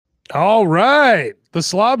All right. The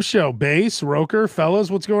Slob Show. Base, Roker, fellas,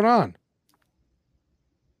 what's going on?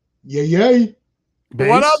 Yay. Base?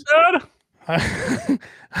 What up, dude?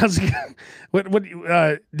 What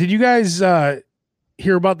did you guys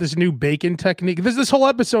hear about this new bacon technique? This whole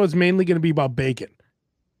episode is mainly going to be about bacon.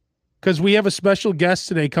 Because we have a special guest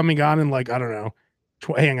today coming on in like, I don't know.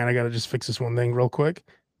 Hang on, I got to just fix this one thing real quick.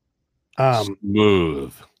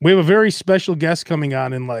 Smooth. We have a very special guest coming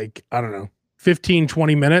on in like, I don't know, 15,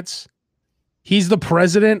 20 minutes. He's the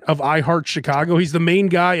president of iHeart Chicago. He's the main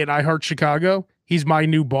guy at iHeart Chicago. He's my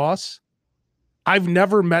new boss. I've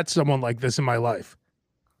never met someone like this in my life.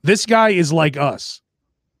 This guy is like us.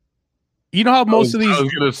 You know how most of these... I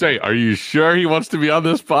was going to say, are you sure he wants to be on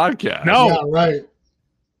this podcast? No. Yeah, right.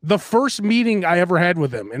 The first meeting I ever had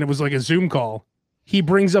with him, and it was like a Zoom call, he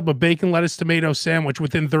brings up a bacon, lettuce, tomato sandwich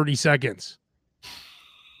within 30 seconds.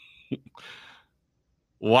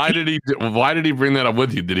 Why did he bring that up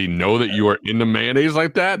with you? Did he know that you were into mayonnaise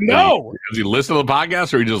like that? No. Has he listened to the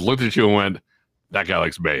podcast, or he just looked at you and went, that guy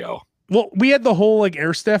likes mayo? Well, we had the whole like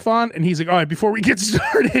air staff on, and he's like, all right, before we get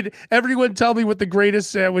started, everyone tell me what the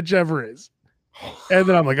greatest sandwich ever is. And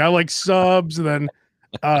then I'm like, I like subs. And then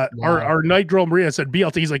our night girl Maria said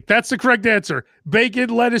BLT. He's like, that's the correct answer. Bacon,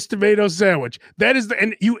 lettuce, tomato sandwich. That is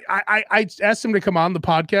I asked him to come on the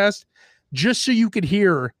podcast just so you could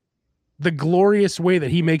hear the glorious way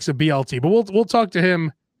that he makes a BLT. But we'll talk to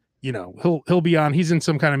him. You know, he'll be on. He's in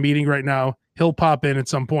some kind of meeting right now. He'll pop in at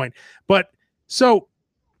some point. But so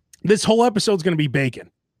this whole episode's going to be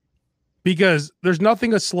bacon because there's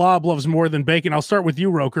nothing a slob loves more than bacon. I'll start with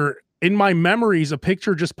you, Roker. In my memories, a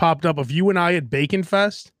picture just popped up of you and I at Bacon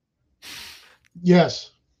Fest.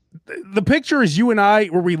 Yes. The picture is you and I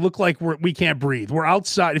where we look like we can't breathe. We're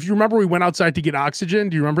outside. If you remember, we went outside to get oxygen.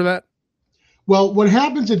 Do you remember that? Well, what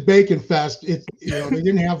happens at Bacon Fest, they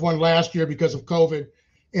didn't have one last year because of COVID,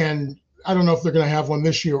 and I don't know if they're going to have one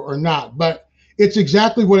this year or not, but it's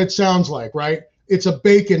exactly what it sounds like, right? It's a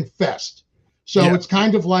bacon fest. So It's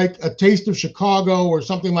kind of like a Taste of Chicago or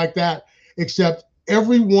something like that, except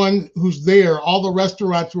everyone who's there, all the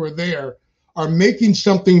restaurants who are there, are making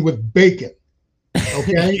something with bacon.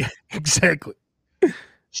 Okay? Yeah, exactly.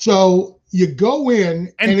 So you go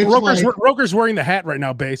in, and it's Roker's wearing the hat right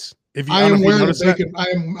now, Base. If you, I am wearing bacon.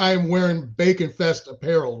 I am wearing Bacon Fest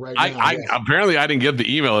apparel right now. Apparently, I didn't get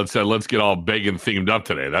the email that said let's get all bacon themed up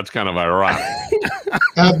today. That's kind of ironic.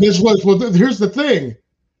 Here's the thing.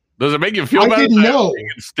 Does it make you feel better? I didn't know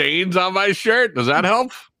stains on my shirt. Does that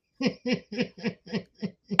help?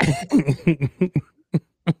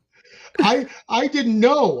 I didn't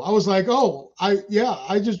know. I was like,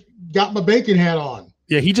 I just got my bacon hat on.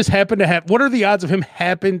 Yeah, he just happened to have. What are the odds of him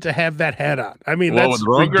happen to have that hat on? I mean, that's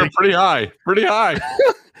Roker, pretty high.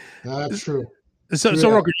 That's true.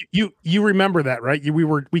 So Roker, you remember that, right?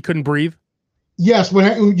 We couldn't breathe. Yes,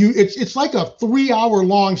 it's like a 3-hour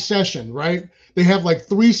long session, right? They have like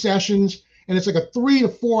 3 sessions, and it's like a 3 to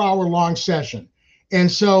 4 hour long session.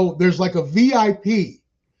 And so there's like a VIP.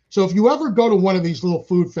 So if you ever go to one of these little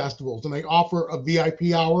food festivals and they offer a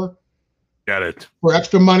VIP hour, get it for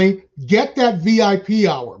extra money, get that VIP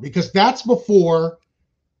hour, because that's before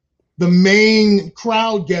the main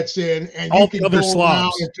crowd gets in and all you can go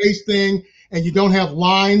around and taste things, and you don't have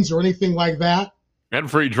lines or anything like that. And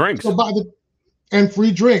free drinks. And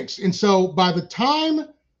free drinks. And so by the time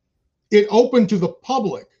it opened to the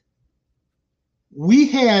public, we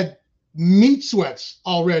had meat sweats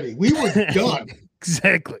already. We were done.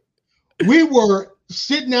 Exactly. We were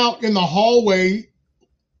sitting out in the hallway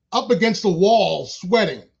up against the wall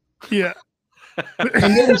sweating. Yeah.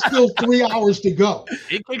 And there was still 3 hours to go.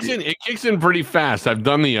 It kicks in pretty fast. I've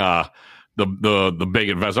done the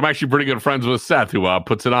Bacon Fest. I'm actually pretty good friends with Seth, who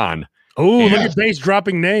puts it on. Oh, look at Base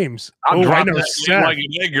dropping names. I'm dropping Seth like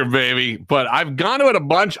a nigger, baby. But I've gone to it a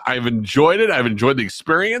bunch. I've enjoyed it. I've enjoyed the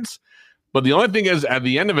experience. But the only thing is, at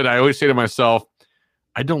the end of it, I always say to myself,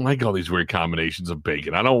 I don't like all these weird combinations of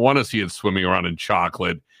bacon. I don't want to see it swimming around in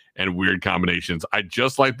chocolate and weird combinations. I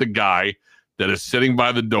just like the guy that is sitting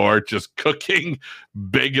by the door just cooking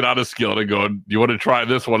bacon on a skillet and going, you want to try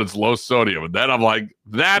this one? It's low sodium. And then I'm like,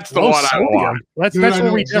 that's the one I want. That's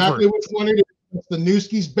what we exactly which one it is. It's the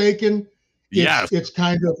Newski's bacon. Yes. It's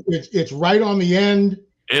kind of, it's right on the end.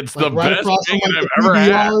 It's like the best bacon I've ever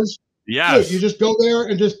had. Yes. Good. You just go there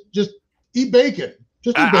and just eat bacon.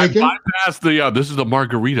 Just eat bacon. I bypassed this is the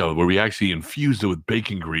margarita where we actually infused it with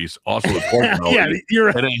bacon grease, also with pork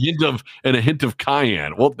and a hint of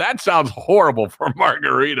cayenne. Well, that sounds horrible for a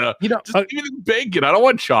margarita. Just give me the bacon. I don't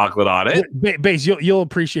want chocolate on it. Base, you'll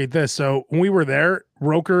appreciate this. So when we were there,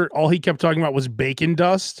 Roker, all he kept talking about was bacon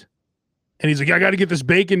dust. And he's like, I got to get this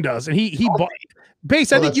bacon dust. And he bought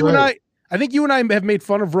Base, Oh, I think that's you and right. I think you and I have made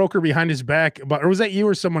fun of Roker behind his back about, or was that you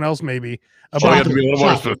or someone else maybe? Oh, you have About, to be a little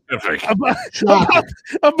more specific.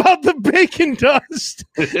 about the bacon dust.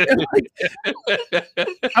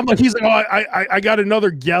 I'm like, he's like, oh, I got another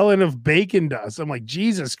gallon of bacon dust. I'm like,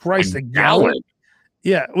 Jesus Christ, a gallon?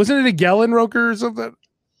 Yeah, wasn't it a gallon, Roker, or something?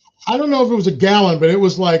 I don't know if it was a gallon, but it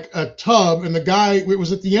was like a tub, and the guy, it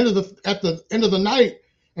was at the end of the night,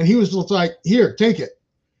 and he was just like, "Here, take it."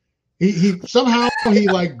 He somehow he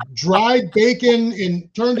like dried bacon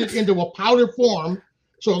and turned it into a powder form,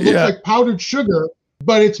 so it looks like powdered sugar,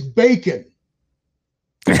 but it's bacon.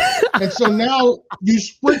 And so now you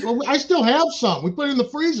sprinkle. I still have some. We put it in the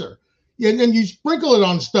freezer, and then you sprinkle it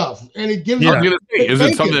on stuff, and it gives. I was gonna say, is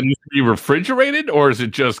bacon. it something that needs to be refrigerated, or is it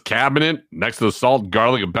just cabinet next to the salt,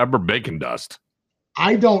 garlic, and pepper bacon dust?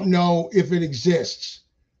 I don't know if it exists.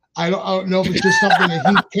 I don't know if it's just something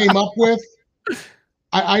that he came up with.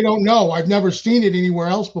 I don't know. I've never seen it anywhere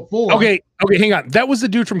else before. Okay, hang on. That was the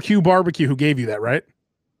dude from Q Barbecue who gave you that, right?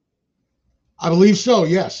 I believe so,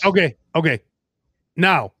 yes. Okay.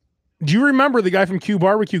 Now, do you remember the guy from Q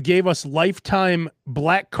Barbecue gave us lifetime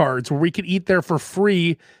black cards where we could eat there for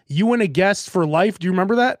free, you and a guest for life? Do you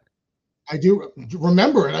remember that? I do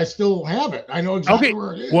remember it. I still have it. I know exactly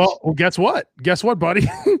where it is. Well, guess what? Guess what, buddy?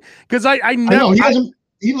 Because I know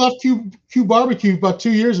he left Q Barbecue about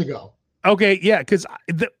 2 years ago. Okay, yeah, because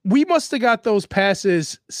we must have got those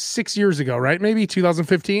passes 6 years ago, right? Maybe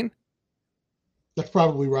 2015? That's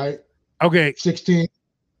probably right. Okay. 16.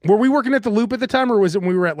 Were we working at the Loop at the time, or was it when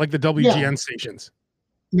we were at like the WGN stations?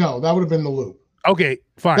 No, that would have been the Loop. Okay,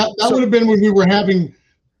 fine. That would have been when we were having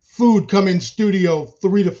food come in studio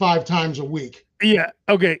 3 to 5 times a week. Yeah,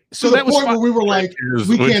 okay. So to that the was point where we were like,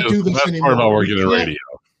 we can't do this anymore. About working in radio.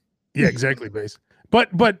 Yeah, exactly, Base.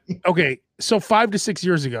 But okay, so 5 to 6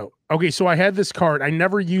 years ago. Okay, so I had this card. I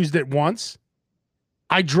never used it once.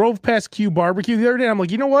 I drove past Q Barbecue the other day. I'm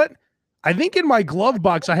like, you know what? I think in my glove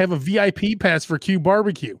box I have a VIP pass for Q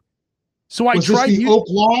Barbecue. So I tried the Oak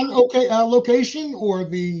Lawn location or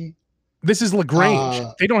the. This is LaGrange.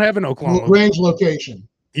 They don't have an Oak Lawn. LaGrange location.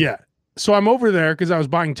 Yeah. So I'm over there because I was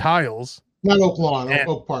buying tiles. Not Oak Lawn,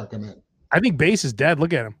 Oak Park. I meant. I think Base is dead.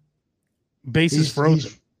 Look at him. Base is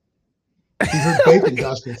frozen. He heard bacon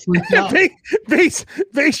dust and freaked out. Base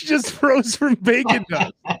just froze from bacon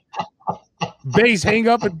dust. Base, hang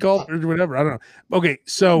up and gulp or whatever. I don't know. Okay,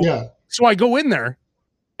 so I go in there,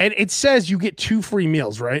 and it says you get 2 free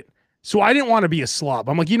meals, right? So I didn't want to be a slob.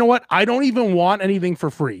 I'm like, you know what? I don't even want anything for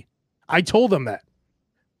free. I told them that.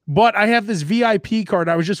 But I have this VIP card.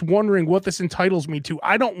 I was just wondering what this entitles me to.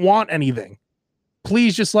 I don't want anything.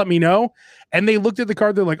 Please just let me know. And they looked at the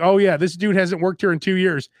card. They're like, oh, yeah, this dude hasn't worked here in 2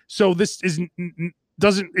 years. So this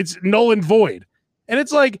it's null and void. And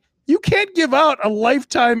it's like, you can't give out a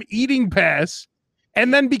lifetime eating pass.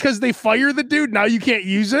 And then because they fire the dude, now you can't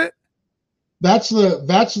use it. That's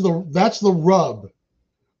the rub.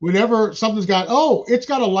 Whenever something's got, it's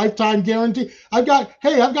got a lifetime guarantee. I've got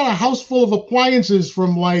a house full of appliances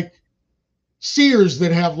from like Sears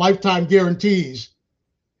that have lifetime guarantees.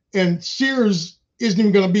 And Sears isn't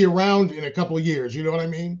even going to be around in a couple of years. You know what I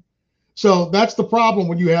mean? So that's the problem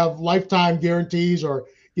when you have lifetime guarantees or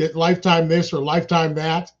get lifetime this or lifetime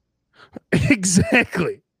that.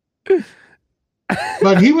 Exactly.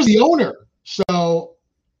 But he was the owner, so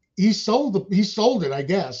he sold it, I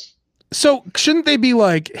guess. So shouldn't they be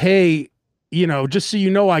like, hey, just so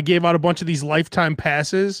you know, I gave out a bunch of these lifetime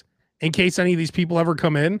passes in case any of these people ever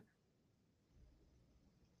come in?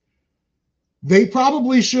 They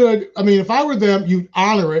probably should. I mean, if I were them, you'd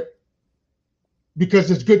honor it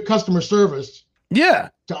because it's good customer service. Yeah.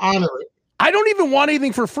 To honor it. I don't even want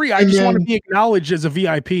anything for free. I just want to be acknowledged as a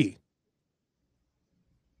VIP.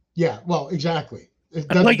 Yeah, well, exactly.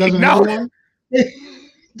 Doesn't everyone?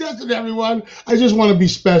 Doesn't everyone? I just want to be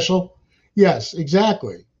special. Yes,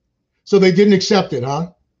 exactly. So they didn't accept it,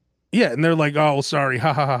 huh? Yeah, and they're like, oh, sorry.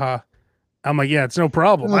 Ha, ha, ha, ha. I'm like, yeah, it's no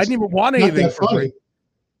problem. I didn't even want anything for free.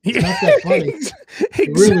 It's not that funny.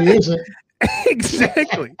 It really isn't.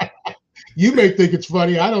 Exactly. You may think it's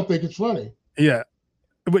funny. I don't think it's funny. Yeah.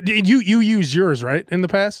 But you used yours, right, in the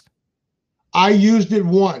past? I used it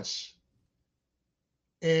once.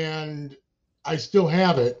 And I still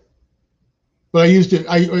have it. But I used it.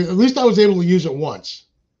 At least I was able to use it once.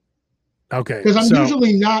 Okay. Because I'm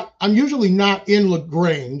usually not in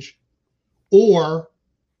LaGrange or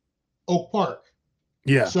Oak Park.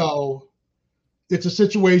 Yeah. So it's a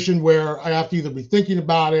situation where I have to either be thinking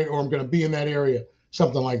about it or I'm going to be in that area,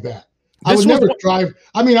 something like that. I would never drive.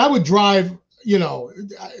 I mean, I would drive,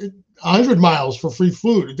 100 miles for free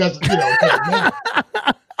food. It doesn't, it doesn't matter.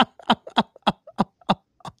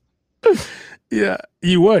 Yeah,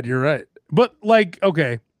 you would. You're right. But like,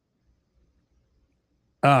 okay.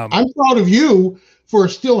 I'm proud of you for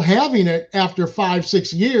still having it after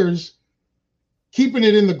 5-6 years, keeping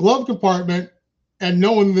it in the glove compartment and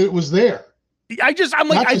knowing that it was there. I'm like, That's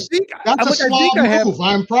I'm a like, slob move.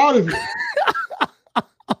 I'm proud of you.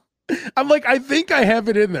 I'm like, I think I have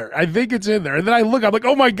it in there. I think it's in there. And then I look, I'm like,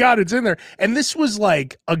 oh my God, it's in there. And this was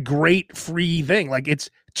like a great free thing. Like it's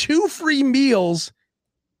 2 free meals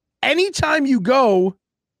anytime you go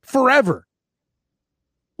forever.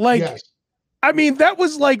 Like, yes. I mean, that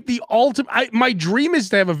was like the ultimate. My dream is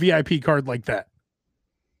to have a VIP card like that.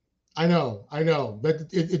 I know, but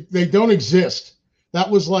they don't exist. That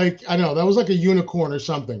was like, I know, that was like a unicorn or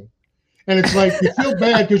something. And it's like, you feel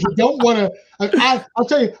bad because you don't want to. I'll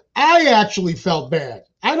tell you, I actually felt bad.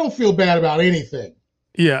 I don't feel bad about anything.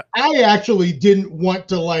 Yeah. I actually didn't want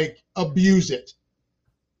to like abuse it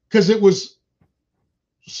because it was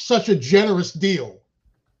such a generous deal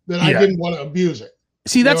that I didn't want to abuse it.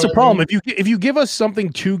 See, that's the problem. I mean? If you give us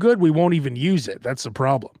something too good, we won't even use it. That's the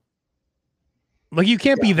problem. Like you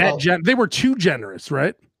can't be that they were too generous,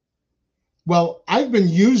 right? Well, I've been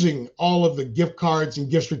using all of the gift cards and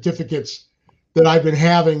gift certificates that I've been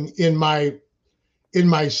having in my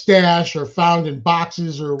stash or found in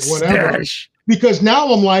boxes or whatever. Because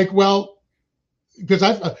now I'm like, well, because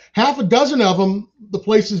I've half a dozen of them, the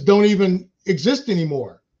places don't even exist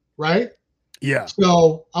anymore, right? Yeah.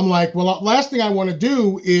 So I'm like, well, last thing I want to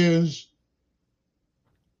do is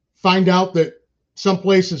find out that some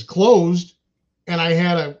place is closed and I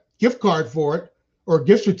had a gift card for it or a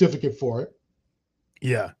gift certificate for it.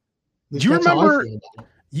 Yeah. Do you remember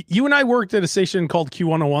you and I worked at a station called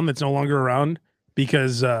Q101 that's no longer around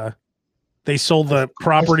because they sold the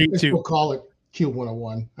property I still call it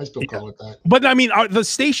Q101. I still call it that. But I mean, the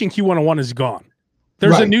station Q101 is gone.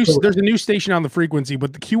 There's a new station on the frequency,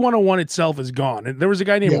 but the Q101 itself is gone. And there was a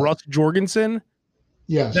guy named Russ Jorgensen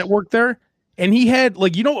that worked there. And he had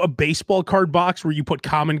like, a baseball card box where you put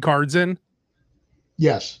common cards in?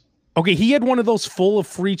 Yes. Okay, he had one of those full of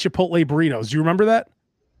free Chipotle burritos. Do you remember that?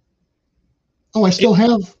 Oh, I still have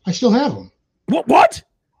them. What?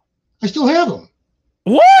 I still have them.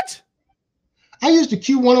 What? I used a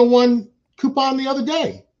Q101 coupon the other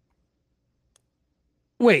day.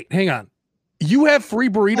 Wait, hang on. You have free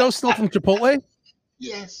burritos still from Chipotle?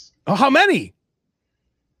 Yes. Oh, how many?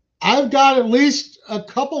 I've got at least a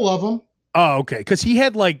couple of them. Oh, okay. Because he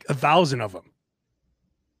had like 1,000 of them.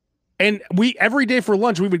 And every day for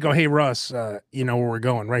lunch, we would go, hey, Russ, you know where we're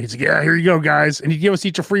going, right? He's like, yeah, here you go, guys. And he'd give us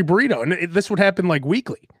each a free burrito. And this would happen like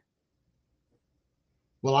weekly.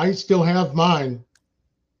 Well, I still have mine.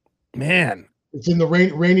 Man. It's in the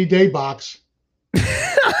rainy day box.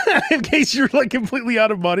 In case you're like completely out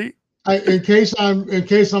of money. In case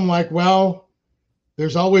I'm like, well,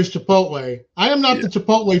 there's always Chipotle. I am not the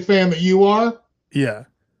Chipotle fan that you are. Yeah.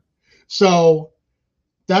 So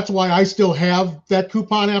that's why I still have that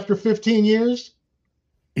coupon after 15 years.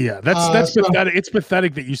 Yeah, that's pathetic. It's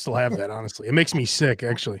pathetic that you still have that, honestly. It makes me sick,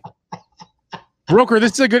 actually. Broker,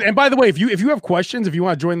 this is a good. And by the way, if you have questions, if you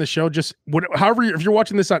want to join the show, just however, if you're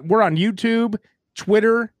watching this, we're on YouTube,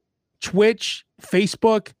 Twitter, Twitch,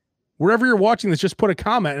 Facebook, wherever you're watching this, just put a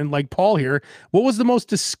comment. And like Paul here, what was the most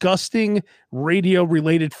disgusting radio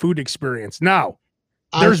related food experience? Now,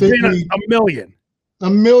 there's been a million. A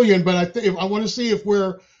million, but I want to see if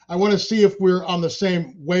we're on the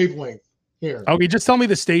same wavelength here. Okay, just tell me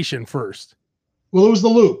the station first. Well, it was the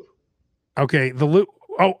Loop. Okay, the Loop.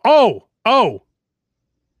 Oh.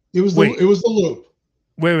 It was the Loop.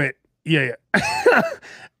 Wait. Yeah.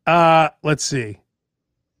 Let's see.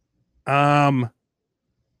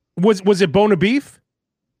 Was it Bona Beef?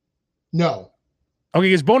 No. Okay,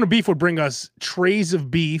 because Bona Beef would bring us trays of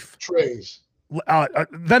beef.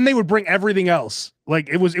 Then they would bring everything else. Like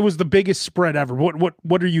it was the biggest spread ever.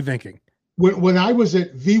 What are you thinking? When I was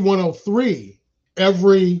at V103,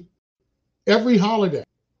 every holiday,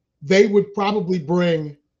 they would probably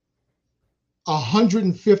bring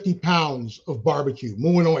 150 pounds of barbecue.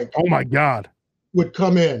 Moo and Oink. Oh my God. Would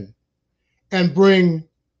come in and bring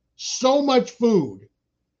so much food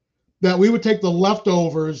that we would take the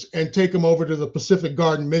leftovers and take them over to the Pacific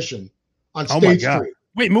Garden Mission on State Street.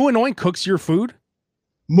 Wait, Moo and Oink cooks your food?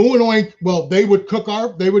 Moo and Oink, well, they would cook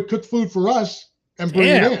food for us and bring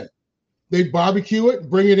it in. They'd barbecue it,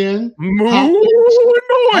 bring it in. Moo and Oink.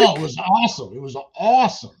 Oh, it was awesome. It was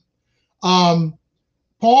awesome.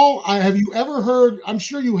 Paul, have you ever heard, I'm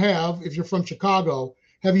sure you have, if you're from Chicago,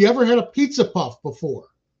 have you ever had a pizza puff before?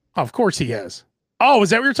 Oh, of course he has. Oh,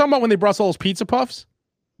 is that what you're talking about when they brought all those pizza puffs?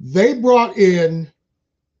 They brought in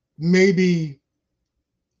maybe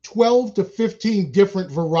 12 to 15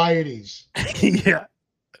 different varieties Yeah.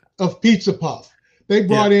 of pizza puff. They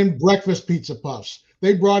brought in breakfast pizza puffs.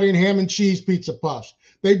 They brought in ham and cheese pizza puffs.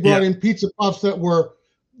 They brought in pizza puffs that were,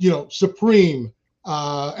 supreme,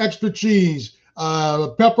 extra cheese,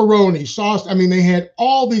 pepperoni, sauce. I mean, they had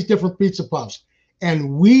all these different pizza puffs,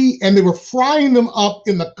 and they were frying them up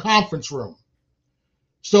in the conference room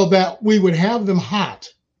so that we would have them hot.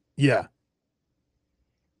 Yeah.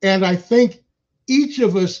 And I think each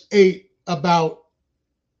of us ate about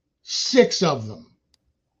 6 of them.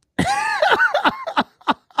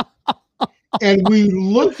 And we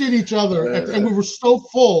looked at each other and we were so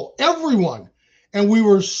full, everyone. And we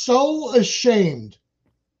were so ashamed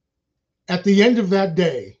at the end of that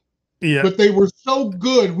day. Yeah. But they were so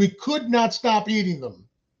good, we could not stop eating them.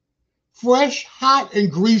 Fresh, hot,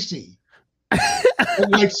 and greasy. At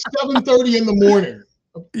like 7:30 in the morning.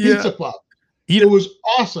 A pizza puff. It was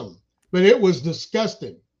awesome, but it was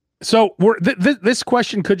disgusting. So this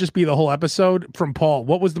question could just be the whole episode from Paul.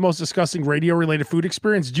 What was the most disgusting radio-related food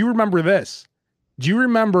experience? Do you remember this? Do you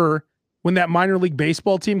remember when that minor league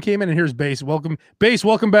baseball team came in? And here's Base. Welcome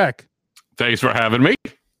back. Thanks for having me.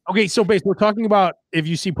 Okay, so Base, we're talking about, if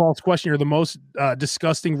you see Paul's question here, the most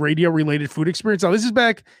disgusting radio-related food experience. Now, this is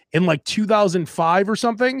back in like 2005 or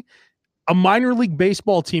something. A minor league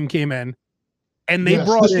baseball team came in, and they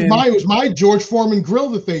brought in... It was my George Foreman grill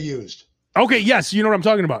that they used. Okay, yes, you know what I'm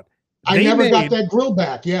talking about. I never got that grill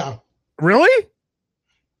back, yeah. Really?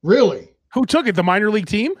 Really. Who took it? The minor league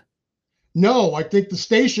team? No, I think the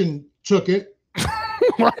station took it.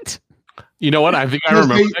 What? You know what? I think I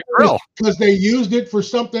remember that grill. Because they used it for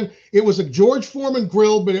something. It was a George Foreman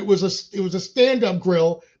grill, but it was a stand-up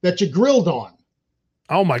grill that you grilled on.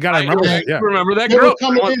 Oh my God, I remember that. Yeah. Remember that grill?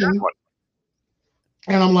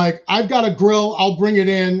 And I'm like, I've got a grill. I'll bring it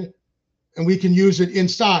in, and we can use it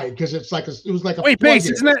inside because it was like a. Wait, Base,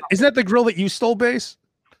 isn't that the grill that you stole, Base?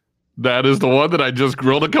 That is the one that I just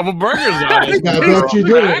grilled a couple burgers on. I bet you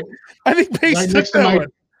did. I think Base took that one.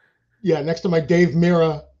 Yeah, next to my Dave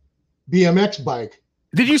Mira BMX bike.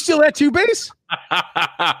 Did you steal that too, Base?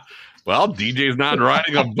 Well, DJ's not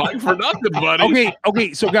riding a bike for nothing, buddy.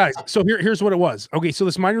 Okay. So guys, here's what it was. Okay, so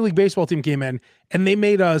this minor league baseball team came in and they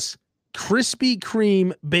made us Krispy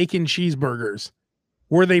Kreme bacon cheeseburgers,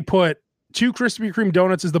 where they put 2 Krispy Kreme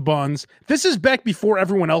donuts as the buns. This is back before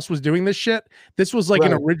everyone else was doing this shit. This was like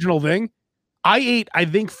an original thing. I ate, I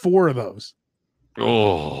think, 4 of those.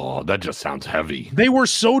 Oh, that just sounds heavy. They were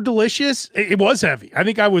so delicious. It was heavy. I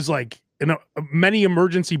think I was like in many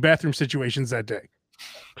emergency bathroom situations that day.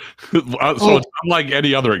 It's unlike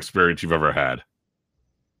any other experience you've ever had.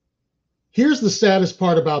 Here's the saddest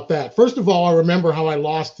part about that. First of all, I remember how I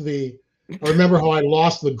lost the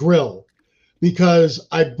grill, because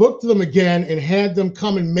I booked them again and had them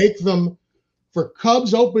come and make them for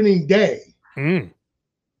Cubs opening day.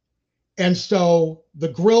 And so the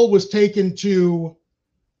grill was taken to,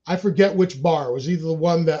 I forget which bar. It was either the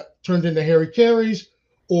one that turned into Harry Carey's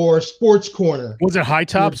or Sports Corner. Was it High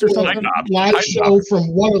Tops or something? Live show from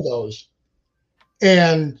one of those.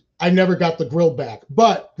 And I never got the grill back.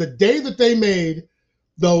 But the day that they made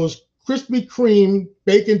those Krispy Kreme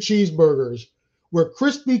bacon cheeseburgers, where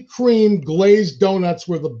Krispy Kreme glazed donuts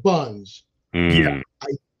were the buns, I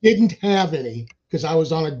didn't have any because I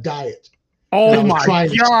was on a diet. Oh my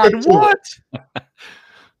God, what?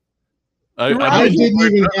 I didn't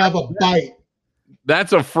even have a bite.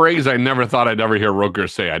 That's a phrase I never thought I'd ever hear Roker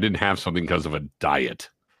say. I didn't have something because of a diet.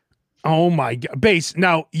 Oh my God. Base,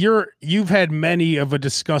 now you've had many of a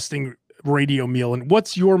disgusting radio meal, and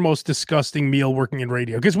what's your most disgusting meal working in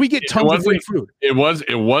radio? Because we get tons of free food. It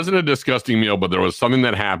wasn't a disgusting meal, but there was something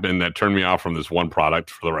that happened that turned me off from this one product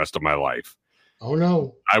for the rest of my life. Oh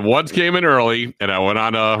no. I once came in early and I went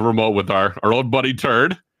on a remote with our old buddy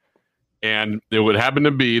Turd. And it would happen to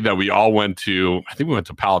be that we all went to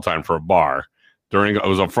Palatine for a bar it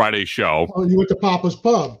was a Friday show. Oh, you went to Papa's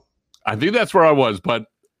Pub. I think that's where I was, but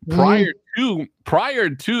prior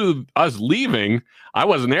to us leaving, I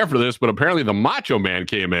wasn't there for this, but apparently the Macho Man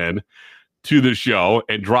came in to the show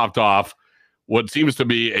and dropped off what seems to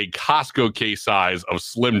be a Costco case size of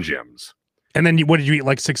Slim Jims. And then what did you eat,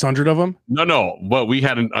 like 600 of them? No. But we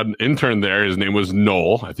had an intern there. His name was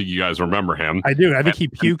Noel. I think you guys remember him. I do. I think he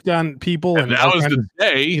puked on people. And that was the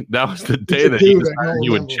day that he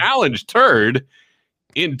would challenge Turd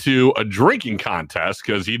into a drinking contest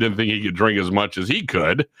because he didn't think he could drink as much as he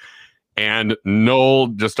could. And Noel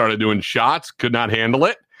just started doing shots, could not handle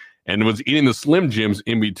it, and was eating the Slim Jims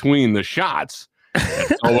in between the shots. And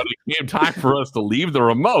so when it came time for us to leave the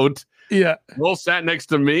remote, Noel sat next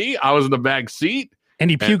to me. I was in the back seat, And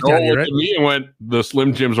he puked Noel on you, looked right? at me and went, the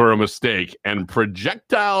Slim Jims were a mistake. And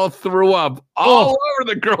projectile threw up all over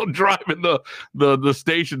the girl driving the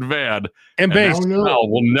station van. And Base, Oh, no.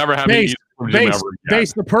 We'll never have Base, an Slim Jim ever again.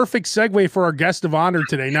 Base, the perfect segue for our guest of honor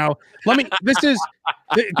today. Now, this is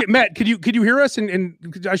Matt. Could you hear us? And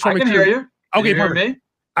I can hear you. Okay, you hear me?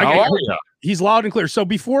 How are you? He's loud and clear. So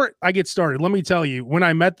before I get started, let me tell you, when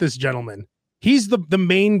I met this gentleman, he's the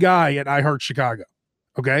main guy at iHeart Chicago.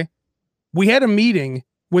 Okay. We had a meeting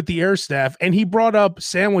with the air staff and he brought up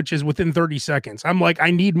sandwiches within 30 seconds. I'm like, I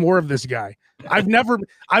need more of this guy. I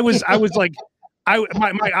was like,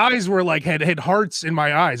 my eyes were like, had hearts in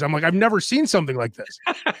my eyes. I'm like, I've never seen something like this.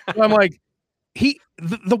 So I'm like,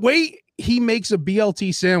 the way he makes a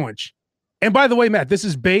BLT sandwich. And by the way, Matt, this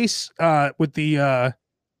is Base with the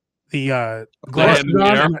glasses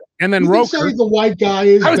on, and then Roker. Say the white guy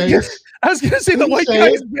is Base. I was going to say the white guy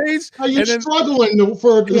is Base. Are you struggling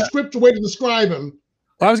for the script way to describe him?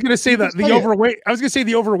 I was going to say that the overweight. I was going to say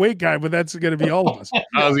the overweight guy, but that's going to be all of us.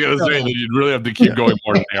 I was going to say that you'd really have to keep going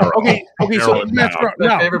more narrow. Okay. So that's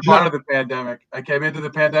my favorite part of the pandemic. I came into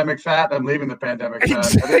the pandemic fat. I'm leaving the pandemic fat.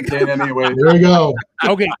 Exactly. I didn't gain any weight. There you go.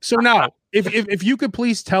 Okay. So now, if you could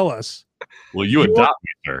please tell us. Well, you adopt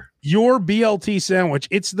me, sir. Your BLT sandwich.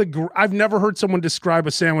 It's I've never heard someone describe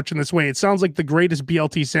a sandwich in this way. It sounds like the greatest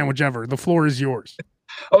BLT sandwich ever. The floor is yours.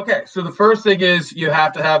 Okay. So the first thing is you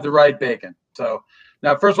have to have the right bacon. So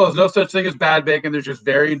now, first of all, there's no such thing as bad bacon. There's just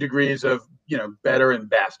varying degrees of, better and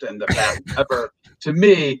best. And the best ever, to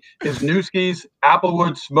me, is Newski's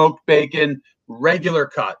Applewood smoked bacon, regular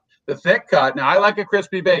cut. The thick cut. Now, I like a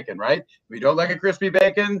crispy bacon, right? If you don't like a crispy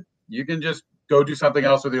bacon, you can just go do something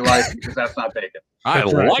else with your life because that's not bacon. I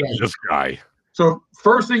like this guy. So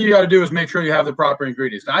first thing you got to do is make sure you have the proper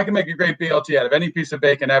ingredients. Now, I can make a great BLT out of any piece of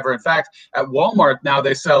bacon ever. In fact, at Walmart now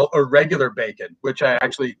they sell a regular bacon, which I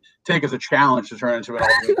actually take as a challenge to turn into an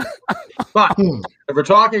ultimate. But if we're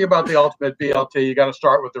talking about the ultimate BLT, you got to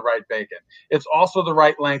start with the right bacon. It's also the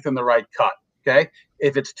right length and the right cut. Okay.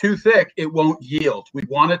 If it's too thick, it won't yield. We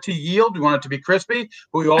want it to yield. We want it to be crispy,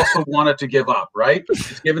 but we also want it to give up, right?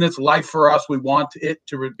 It's given its life for us. We want it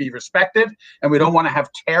to be respected, and we don't want to have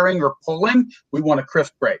tearing or pulling. We want a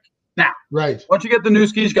crisp break. Now, right. Once you get the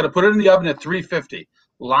Newski's, you got to put it in the oven at 350.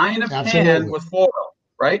 Line a pan with foil,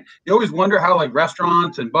 right? You always wonder how like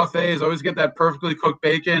restaurants and buffets always get that perfectly cooked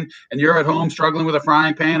bacon, and you're at home struggling with a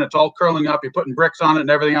frying pan. It's all curling up. You're putting bricks on it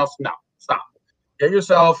and everything else. No, stop. Get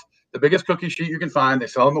yourself the biggest cookie sheet you can find. They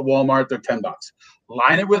sell them at Walmart. They're $10.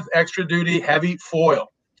 Line it with extra duty heavy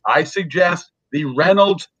foil. I suggest the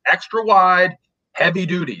Reynolds extra wide heavy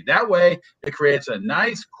duty. That way it creates a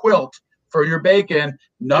nice quilt for your bacon.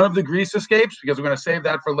 None of the grease escapes because we're going to save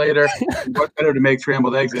that for later. What's better to make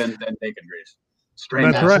scrambled eggs in than bacon grease?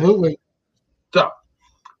 Strain that. Absolutely. So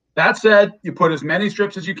that said, you put as many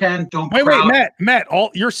strips as you can. Don't wait, Matt.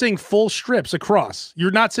 You're saying full strips across.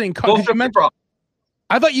 You're not saying cut. Full strips across.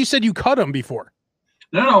 I thought you said you cut them before.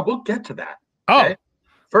 No, we'll get to that. Okay?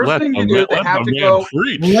 First thing you do, they have to go.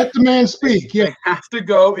 Let the man speak. Yeah. They have to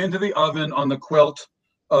go into the oven on the quilt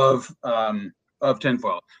of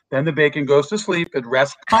tinfoil. Then the bacon goes to sleep. It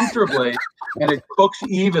rests comfortably, and it cooks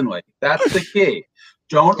evenly. That's the key.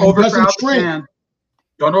 Don't overcrowd the pan.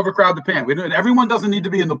 Don't overcrowd the pan. Everyone doesn't need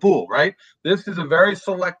to be in the pool, right? This is a very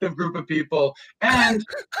selective group of people. And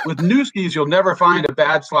with Newski's, you'll never find a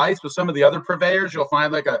bad slice. With some of the other purveyors, you'll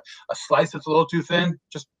find like a slice that's a little too thin.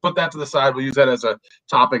 Just put that to the side. We'll use that as a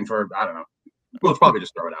topping for, I don't know. We'll probably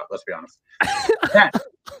just throw it out. Let's be honest. Then,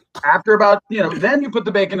 after about, then you put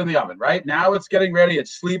the bacon in the oven, right? Now it's getting ready.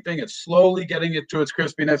 It's sleeping. It's slowly getting it to its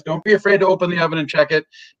crispiness. Don't be afraid to open the oven and check it.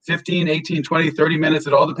 15, 18, 20, 30 minutes.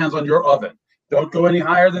 It all depends on your oven. Don't go any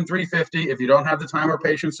higher than 350. If you don't have the time or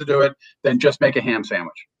patience to do it, then just make a ham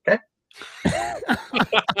sandwich. Okay.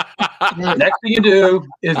 Next thing you do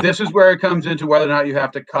is this is where it comes into whether or not you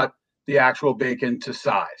have to cut the actual bacon to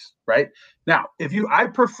size, right? Now, I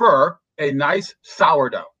prefer a nice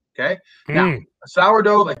sourdough. Okay. Now, a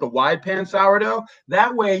sourdough, like the wide pan sourdough,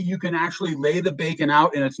 that way you can actually lay the bacon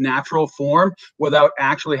out in its natural form without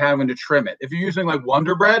actually having to trim it. If you're using like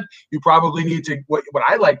Wonder Bread, you probably need to, what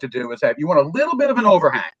I like to do is you want a little bit of an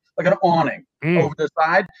overhang, like an awning over the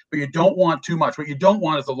side, but you don't want too much. What you don't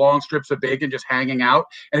want is the long strips of bacon just hanging out.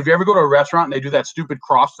 And if you ever go to a restaurant and they do that stupid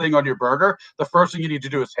cross thing on your burger, the first thing you need to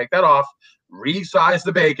do is take that off, resize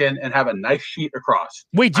the bacon, and have a nice sheet across.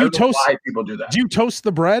 Wait, do you toast? Why people do that? Do you toast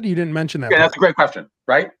the bread? You didn't mention that. Yeah, that's a great question,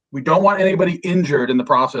 right? We don't want anybody injured in the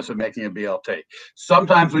process of making a BLT.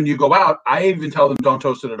 Sometimes when you go out, I even tell them don't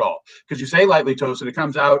toast it at all because you say lightly toasted, it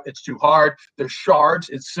comes out, it's too hard. There's shards.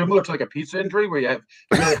 It's similar to like a pizza injury where you have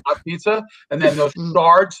really hot pizza, and then those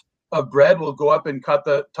shards of bread will go up and cut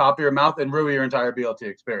the top of your mouth and ruin your entire BLT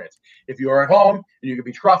experience. If you are at home and you can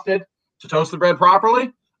be trusted to toast the bread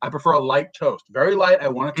properly, I prefer a light toast. Very light. I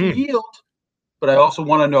want it to yield, but I also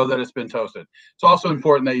want to know that it's been toasted. It's also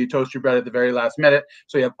important that you toast your bread at the very last minute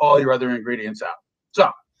so you have all your other ingredients out. So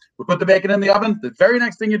we put the bacon in the oven. The very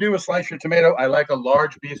next thing you do is slice your tomato. I like a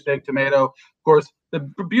large beefsteak tomato. Of course, the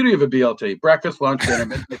beauty of a BLT, breakfast, lunch, dinner,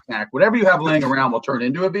 midnight snack, whatever you have laying around will turn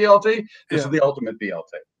into a BLT. This is the ultimate BLT.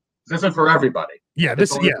 This isn't for everybody. Yeah,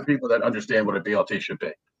 this is for people that understand what a BLT should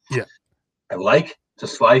be. Yeah. I like to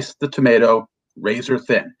slice the tomato razor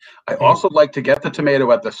thin. I also like to get the tomato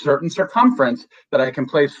at the certain circumference that I can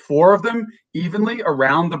place 4 of them evenly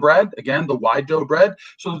around the bread. Again, the wide dough bread,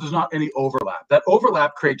 so that there's not any overlap. That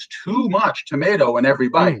overlap creates too much tomato in every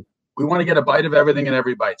bite. We want to get a bite of everything in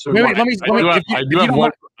every bite. So I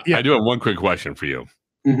do have one quick question for you.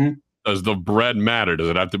 Does the bread matter? Does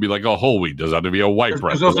it have to be like a whole wheat? Does it have to be a white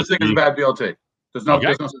bread? There's no such thing as a bad BLT. There's no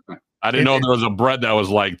such thing. I didn't know there was a bread that was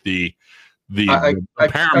like the paramount.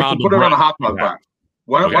 I can put it on a hot dog bun.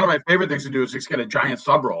 One of my favorite things to do is just get a giant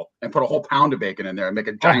sub roll and put a whole pound of bacon in there and make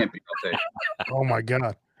a giant BLT. Oh my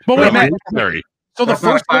god! But wait, Matt. So the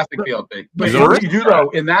first classic BLT. But what you do though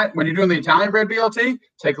in that when you're doing the Italian bread BLT,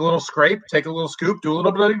 take a little scrape, take a little scoop, do a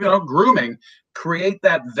little bit of grooming, create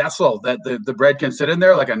that vessel that the bread can sit in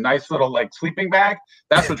there like a nice little like sleeping bag.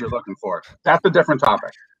 That's what you're looking for. That's a different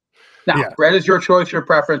topic. Now, bread is your choice, your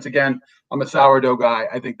preference. Again, I'm a sourdough guy.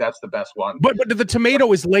 I think that's the best one. But the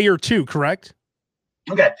tomato is layer 2, correct?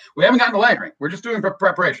 Okay, we haven't gotten to layering. We're just doing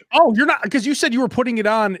preparation. Oh, you're not, because you said you were putting it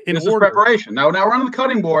on in this order. is preparation. Now we're on the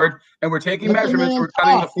cutting board and we're taking measurements. We're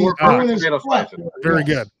cutting the 4 tomato slices. Very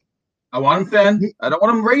good. I want them thin. I don't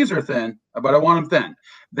want them razor thin, but I want them thin.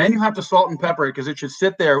 Then you have to salt and pepper it because it should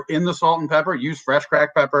sit there in the salt and pepper. Use fresh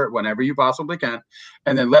cracked pepper whenever you possibly can,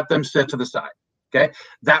 and then let them sit to the side. Okay,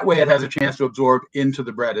 that way it has a chance to absorb into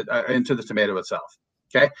the bread, into the tomato itself.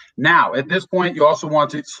 Okay, now at this point, you also want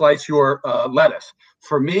to slice your lettuce.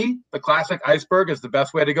 For me, the classic iceberg is the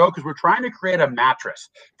best way to go because we're trying to create a mattress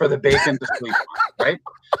for the bacon to sleep on, right?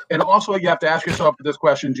 And also, you have to ask yourself this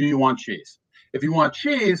question: do you want cheese? If you want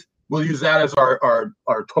cheese, we'll use that as our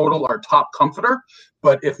top comforter.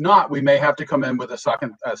 But if not, we may have to come in with a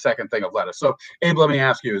second thing of lettuce. So, Abe, let me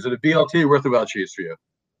ask you: is it a BLT worth about cheese for you?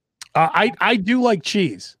 I do like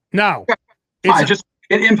cheese. Now,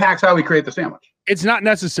 it impacts how we create the sandwich. It's not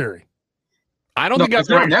necessary. I don't think it's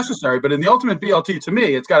not necessary, but in the ultimate BLT, to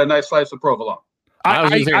me, it's got a nice slice of provolone. I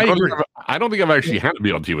agree. I don't think I've actually had a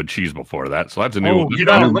BLT with cheese before that, so that's a new. You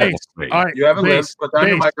haven't lived. You haven't lived. Put down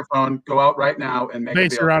your microphone. Go out right now and make.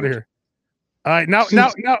 Base, you're out of here. All right,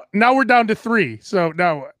 now we're down to 3. So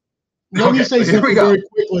now, let me say something very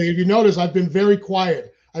quickly. If you notice, I've been very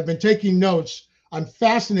quiet. I've been taking notes. I'm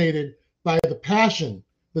fascinated by the passion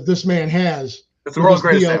that this man has. It's the world's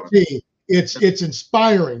greatest BLT. It's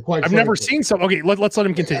inspiring. Quite. I've never seen some. Okay, let's let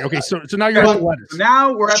him continue. Okay, so now you're at the lettuce.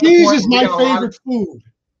 Now we're at cheese is my favorite food.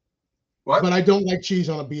 What? But I don't like cheese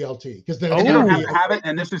on a BLT because then you don't have to have it,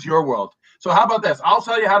 and this is your world. So how about this? I'll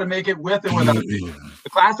tell you how to make it with and without cheese. The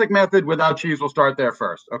classic method without cheese. We'll start there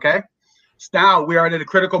first. Okay. So now we are at a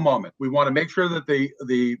critical moment. We want to make sure that the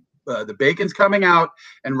bacon's coming out,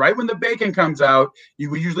 and right when the bacon comes out, you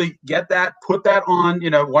would usually get that, put that on,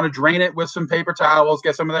 want to drain it with some paper towels,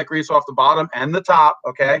 get some of that grease off the bottom and the top,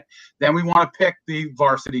 okay? Then we want to pick the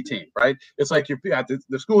varsity team, right? It's like you're at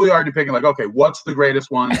the schoolyard, you're picking like, okay, what's the greatest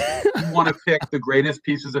one? You want to pick the greatest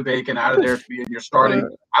pieces of bacon out of there to be in your starting.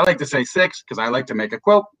 I like to say 6 because I like to make a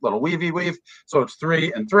quilt, little weave. So it's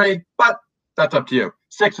 3 and 3, but that's up to you.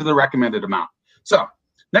 6 is the recommended amount. So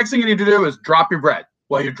next thing you need to do is drop your bread.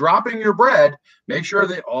 While you're dropping your bread, make sure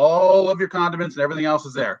that all of your condiments and everything else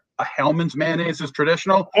is there. A Hellman's mayonnaise is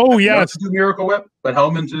traditional. Oh yeah, it's Miracle Whip, but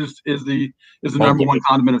Hellman's is the number one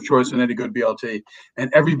condiment of choice in any good BLT,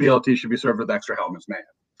 and every BLT should be served with extra Hellman's mayonnaise.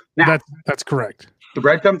 Now that's correct. The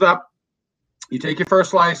bread comes up. You take your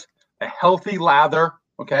first slice, a healthy lather,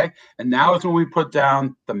 okay, and now it's when we put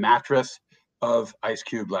down the mattress of ice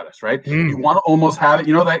cube lettuce, right? You want to almost have it,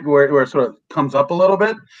 that where it sort of comes up a little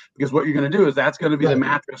bit, because what you're going to do is that's going to be the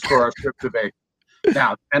mattress for our strips of bacon.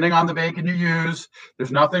 Now, depending on the bacon you use,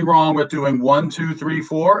 there's nothing wrong with doing 1, 2, 3,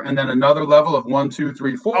 4, and then another level of 1, 2,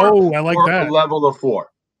 3, 4. Oh, I like that. A level of 4.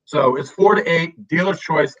 So it's 4 to 8, dealer's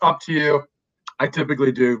choice, up to you. I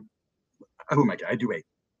typically do. Oh my God, I do 8.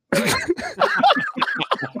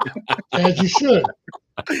 As you should.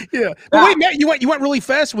 Yeah. But wait, Matt, you went really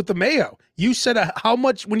fast with the mayo. You said how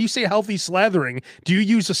much when you say healthy slathering, do you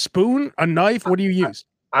use a spoon, a knife? What do you use?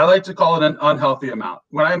 I like to call it an unhealthy amount.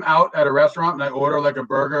 When I'm out at a restaurant and I order like a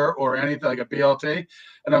burger or anything like a BLT,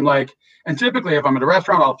 and I'm like, and typically if I'm at a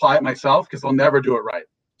restaurant, I'll apply it myself because they'll never do it right.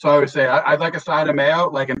 So I always say I'd like a side of mayo,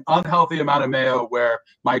 like an unhealthy amount of mayo where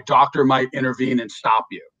my doctor might intervene and stop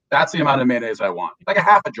you. That's the amount of mayonnaise I want. Like a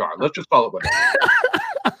half a jar. Let's just call it what it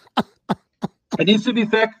is. It needs to be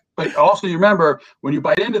thick, but also you remember when you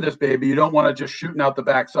bite into this baby, you don't want it just shooting out the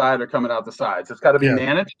backside or coming out the sides. It's got to be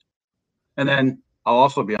managed. And then I'll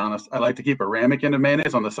also be honest, I like to keep a ramekin of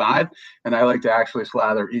mayonnaise on the side, and I like to actually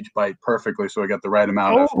slather each bite perfectly so I get the right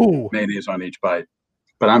amount of mayonnaise on each bite.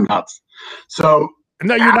 But I'm nuts. So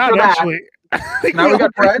no, you're not actually. Now we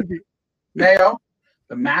got bread, mayo,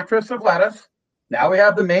 the mattress of lettuce. Now we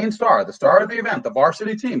have the main star, the star of the event, the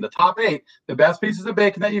varsity team, the top 8, the best pieces of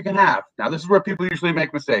bacon that you can have. Now this is where people usually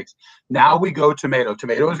make mistakes. Now we go tomato.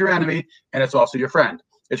 Tomato is your enemy, and it's also your friend.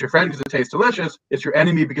 It's your friend because it tastes delicious. It's your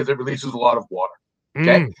enemy because it releases a lot of water.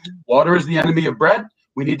 Okay, water is the enemy of bread.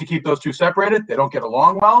 We need to keep those two separated. They don't get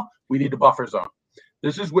along well. We need a buffer zone.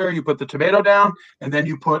 This is where you put the tomato down, and then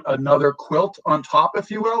you put another quilt on top, if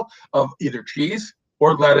you will, of either cheese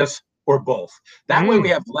or lettuce or both. That way we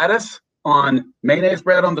have lettuce on mayonnaise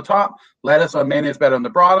bread on the top, lettuce on mayonnaise bread on the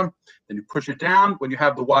bottom. Then you push it down when you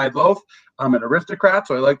have the wide loaf. I'm an aristocrat,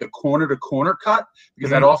 so I like the corner to corner cut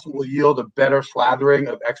because that also will yield a better slathering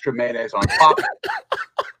of extra mayonnaise on top.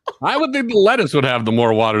 I would think the lettuce would have the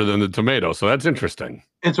more water than the tomato, so that's interesting.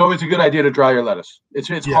 It's always a good idea to dry your lettuce. It's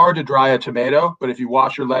hard to dry a tomato, but if you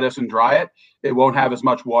wash your lettuce and dry it, it won't have as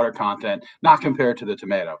much water content, not compared to the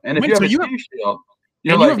tomato. And if you have a steam shield,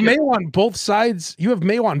 you have mayo on both sides. You have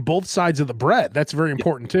mayo on both sides of the bread. That's very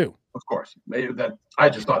important too. Of course, that I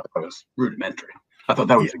just thought that was rudimentary. I thought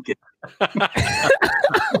that was a gift.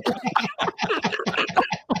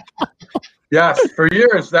 Yes, for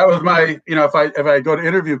years that was my, if I go to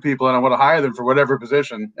interview people and I want to hire them for whatever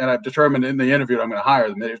position, and I've determined in the interview I'm going to hire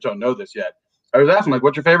them, they just don't know this yet. I was asking like,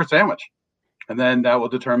 "What's your favorite sandwich?" And then that will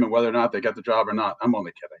determine whether or not they get the job or not. I'm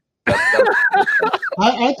only kidding.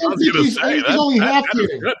 I think he's only half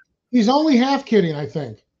kidding. He's only half kidding, I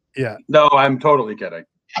think. Yeah. No, I'm totally kidding.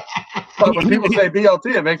 But when people say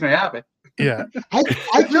BLT, it makes me happy. Yeah.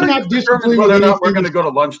 I cannot disagree whether with or not we're going to go to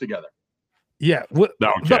lunch together. Yeah. Okay,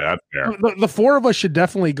 that's fair. The 4 of us should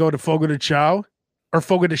definitely go to Fogo de Chao or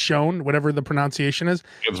Fogo de Chão, whatever the pronunciation is.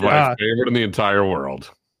 It's my favorite in the entire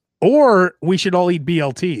world. Or we should all eat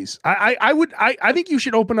BLTs. I think you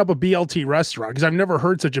should open up a BLT restaurant because I've never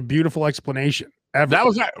heard such a beautiful explanation ever. That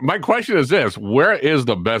was my question is this: where is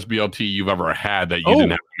the best BLT you've ever had that you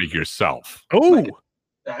didn't have to make yourself? Oh,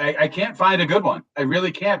 I can't find a good one. I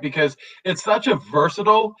really can't because it's such a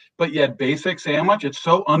versatile but yet basic sandwich. It's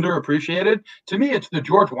so underappreciated. To me, it's the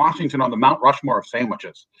George Washington on the Mount Rushmore of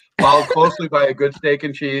sandwiches, followed closely by a good steak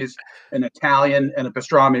and cheese, an Italian, and a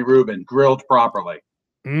pastrami Reuben grilled properly.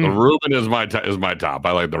 The Reuben is my top.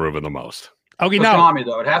 I like the Reuben the most. Okay, pastrami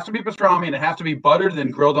though, it has to be pastrami and it has to be buttered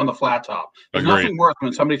and grilled on the flat top. There's nothing worse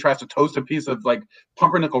when somebody tries to toast a piece of like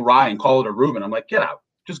pumpernickel rye and call it a Reuben. I'm like, get out,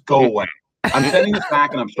 just go away. I'm sending this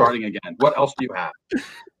back and I'm starting again. What else do you have?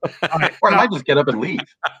 Or I might just get up and leave.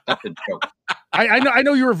 That's a joke. I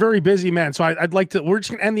know you were a very busy man, so I'd like to. We're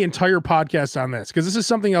just gonna end the entire podcast on this because this is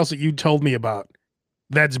something else that you told me about.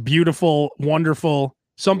 That's beautiful, wonderful,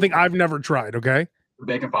 something I've never tried. Okay.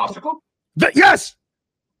 Bacon popsicle? Yes.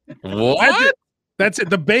 What? That's it.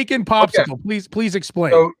 The bacon popsicle. Okay. Please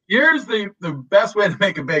explain. So here's the best way to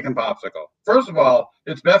make a bacon popsicle. First of all,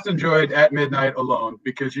 it's best enjoyed at midnight alone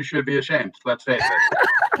because you should be ashamed. Let's face it.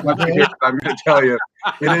 I'm going to tell you,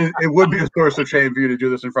 it would be a source of shame for you to do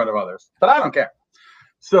this in front of others, but I don't care.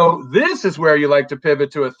 So this is where you like to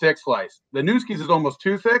pivot to a thick slice. The Newski's is almost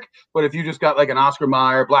too thick, but if you just got like an Oscar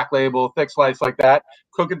Mayer, Black Label, thick slice like that,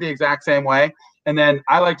 cook it the exact same way. And then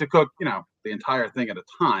I like to cook, the entire thing at a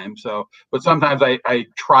time. So, but sometimes I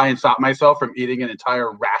try and stop myself from eating an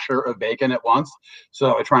entire rasher of bacon at once.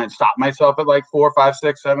 So I try and stop myself at like 4, 5,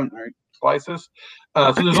 6, 7 slices.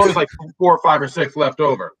 So there's always like 4, 5, or 6 left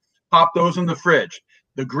over. Pop those in the fridge.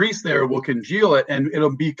 The grease there will congeal it and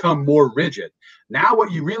it'll become more rigid. Now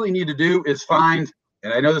what you really need to do is find,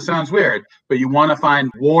 and I know this sounds weird, but you want to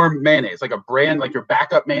find warm mayonnaise, like a brand, like your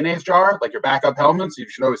backup mayonnaise jar, like your backup Hellmann's. You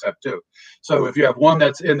should always have 2. So if you have one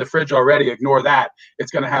that's in the fridge already, ignore that.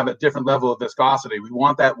 It's going to have a different level of viscosity. We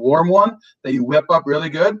want that warm one that you whip up really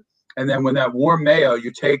good. And then when that warm mayo,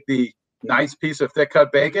 you take the nice piece of thick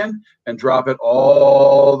cut bacon and drop it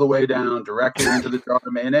all the way down directly into the jar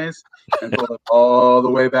of mayonnaise and pull it all the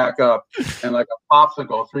way back up. And like a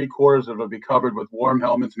popsicle, 3/4 of it will be covered with warm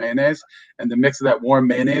Hellmann's mayonnaise. And the mix of that warm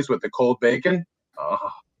mayonnaise with the cold bacon,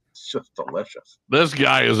 It's just delicious. This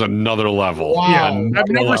guy is another level. Wow. Yeah, Another I've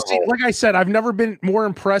never level. seen. Like I said, I've never been more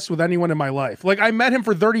impressed with anyone in my life. Like I met him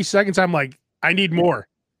for 30 seconds. I'm like, I need more.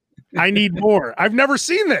 I need more. I've never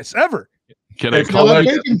seen this ever. Can I It's call Now,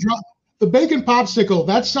 it? the bacon popsicle,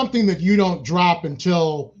 that's something that you don't drop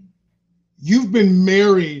until you've been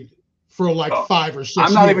married for like 5 or 6 years.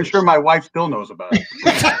 I'm not even sure my wife still knows about it.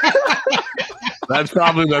 That's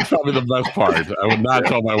probably the best part. I would not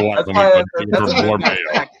tell my wife.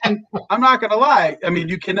 And I'm not going to lie. I mean,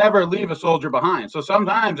 you can never leave a soldier behind. So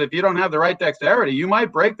sometimes if you don't have the right dexterity, you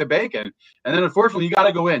might break the bacon. And then unfortunately, you got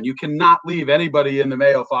to go in. You cannot leave anybody in the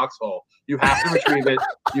mayo foxhole. You have to retrieve it.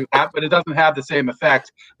 But it doesn't have the same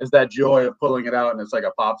effect as that joy of pulling it out, and it's like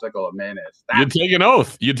a popsicle of mayonnaise. You take an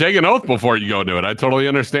oath. You take an oath before you go do it. I totally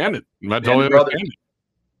understand it.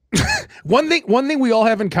 One thing we all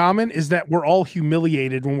have in common is that we're all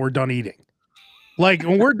humiliated when we're done eating. Like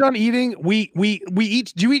when we're done eating, we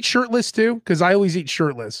eat. Do you eat shirtless too? Because I always eat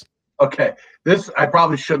shirtless. Okay, I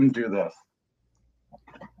probably shouldn't do this.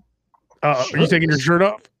 Are you taking your shirt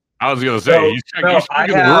off? I was gonna say.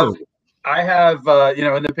 I have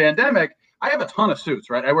in the pandemic, I have a ton of suits.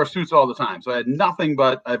 Right, I wear suits all the time, so I had nothing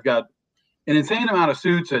but I've got an insane amount of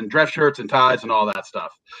suits and dress shirts and ties and all that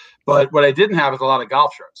stuff. But what I didn't have is a lot of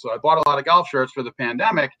golf shirts. So I bought a lot of golf shirts for the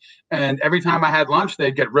pandemic, and every time I had lunch,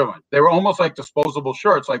 they'd get ruined. They were almost like disposable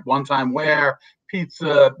shirts, like one-time wear,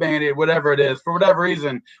 pizza, mayonnaise, whatever it is. For whatever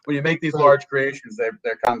reason, when you make these large creations,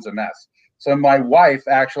 there comes a mess. So my wife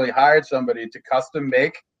actually hired somebody to custom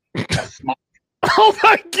make a small. Oh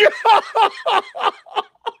my God!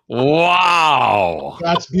 Wow,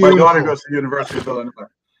 that's beautiful. My daughter goes to the University of Illinois.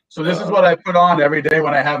 So this is what I put on every day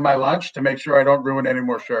when I have my lunch to make sure I don't ruin any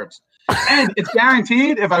more shirts. And it's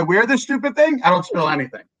guaranteed if I wear this stupid thing, I don't spill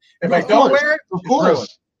anything. If I don't wear it, of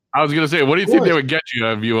course. I was going to say, what do you think they would get you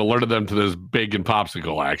if you alerted them to this bacon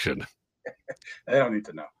popsicle action? They don't need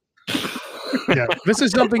to know. Yeah, this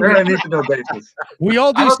is something They're on a need to know basis. We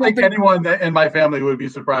all do. I don't something. think anyone in my family would be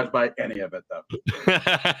surprised by any of it, though.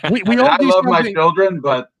 we all I do love something. my children,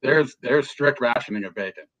 but there's strict rationing of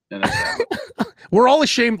bacon. We're all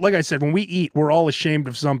ashamed. Like I said, when we eat, we're all ashamed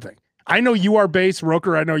of something. I know you are, Base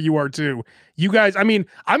Roker. I know you are too. You guys, I mean,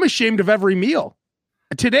 I'm ashamed of every meal.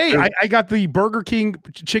 Today, I got the Burger King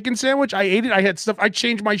chicken sandwich. I ate it. I had stuff. I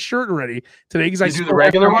changed my shirt already today because I do the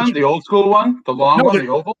regular one, the old school one, the long one, the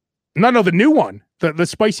oval. No, the new one, the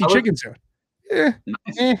spicy chicken sandwich.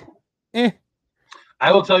 Nice.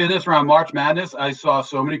 I will tell you this: around March Madness, I saw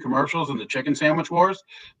so many commercials in the chicken sandwich wars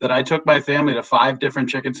that I took my family to 5 different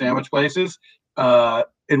chicken sandwich places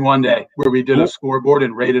in one day, where we did a scoreboard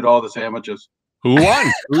and rated all the sandwiches. Who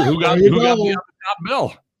won? who got the top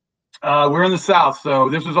bill? We're in the South, so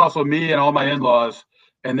this was also me and all my in-laws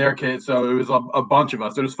and their kids. So it was a bunch of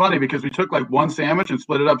us. It was funny because we took like one sandwich and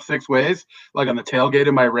split it up 6 ways, like on the tailgate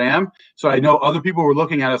of my Ram. So I know other people were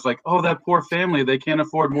looking at us like, oh, that poor family, they can't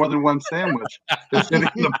afford more than one sandwich. They're sitting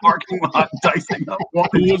in the parking lot dicing up one.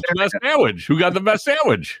 Who was the best sandwich? Who got the best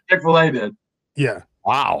sandwich? Chick-fil-A did. Yeah.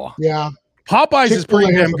 Wow. Yeah. Popeyes is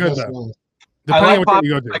pretty damn good though. I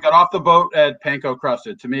got off the boat at panko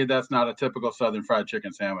crusted. To me, that's not a typical Southern fried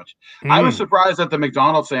chicken sandwich. I was surprised at the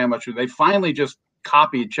McDonald's sandwich. They finally just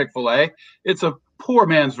copied Chick-fil-A. It's a poor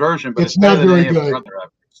man's version, but it's not better very than good. Their other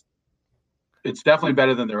efforts. It's definitely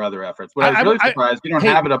better than their other efforts. But I was really surprised you don't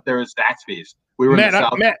have it up there as Zaxby's. We were in the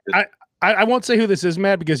South. Matt, I won't say who this is,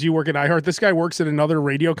 Matt, because you work at iHeart. This guy works at another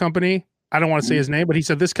radio company. I don't want to say his name, but he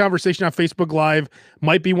said this conversation on Facebook Live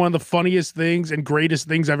might be one of the funniest things and greatest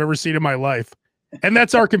things I've ever seen in my life. And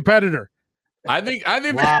that's our competitor. I think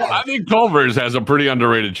Culver's has a pretty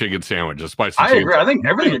underrated chicken sandwich. I agree. I think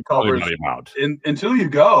everything at Culver's, until you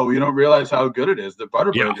go, you don't realize how good it is. The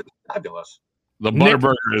Butterburger is fabulous. The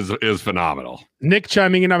Butterburger is phenomenal. Nick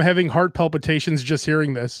chiming in, I'm having heart palpitations just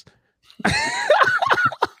hearing this.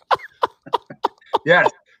 Yes.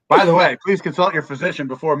 By the way, please consult your physician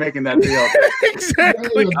before making that deal.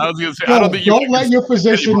 Exactly. I was going to say, I don't think don't let your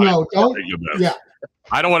physician know.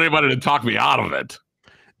 I don't want anybody to talk me out of it.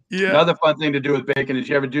 Yeah. Another fun thing to do with bacon is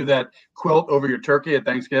you ever do that quilt over your turkey at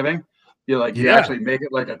Thanksgiving? You actually make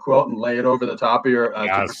it like a quilt and lay it over the top of your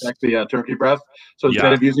to protect the turkey breast. So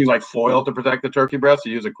instead of using like foil to protect the turkey breast,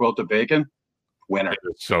 you use a quilt of bacon. Winner.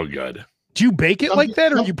 It's so good. Do you bake it like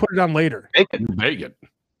that, or you put it on later? Bake it.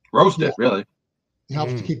 Roast it, really. It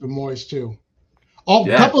helps to keep it moist too. A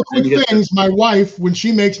couple of quick things. My wife, when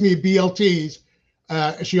she makes me BLTs,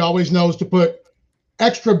 she always knows to put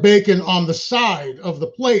extra bacon on the side of the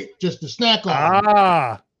plate just to snack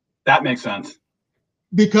on. That makes sense.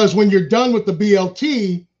 Because when you're done with the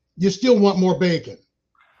BLT, you still want more bacon.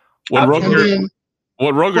 When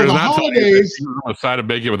What Roger For is the not telling you is holidays, a side of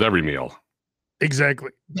bacon with every meal. Exactly.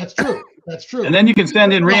 that's true. That's true. And then you can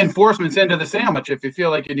send in reinforcements into the sandwich if you feel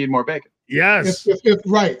like you need more bacon. Yes. If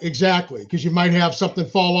right, exactly, because you might have something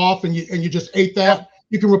fall off and you just ate that.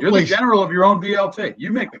 You can You're the replace it. general of your own BLT.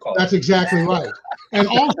 You make the call. That's exactly right. And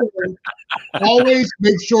also, always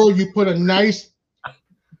make sure you put a nice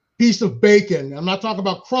piece of bacon. I'm not talking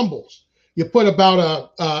about crumbles. You put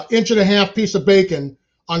about a inch and a half piece of bacon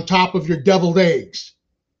on top of your deviled eggs.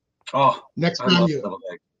 Oh, Next I time love you deviled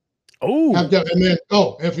egg. have and then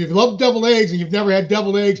if you love deviled eggs and you've never had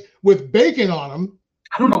deviled eggs with bacon on them,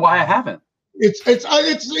 I don't know why I haven't. it's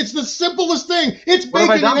the simplest thing. It's What have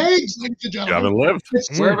I bacon and done? eggs, ladies and You gentlemen. haven't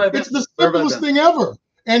lived. Where have I been? It's the Where have I simplest been? thing ever,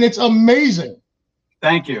 and it's amazing.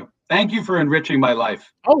 Thank you. Thank you for enriching my life.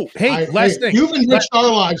 Oh, hey, last thing. You've enriched our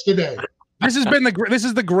lives today. This has been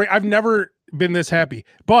the great. I've never been this happy.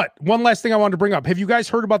 But one last thing I wanted to bring up. Have you guys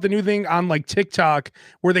heard about the new thing on like TikTok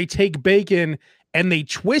where they take bacon and they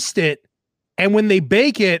twist it, and when they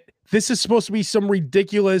bake it, this is supposed to be some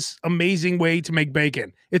ridiculous, amazing way to make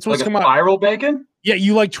bacon. It's supposed Like to a come out. spiral bacon? Yeah,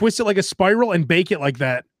 you like twist it like a spiral and bake it like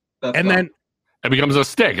that, That's and fun. then. It becomes a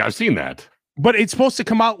stick. I've seen that. But it's supposed to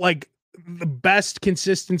come out like the best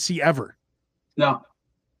consistency ever. No.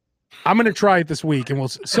 I'm going to try it this week, and we'll.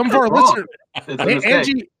 Some of our Wrong. listeners, It's a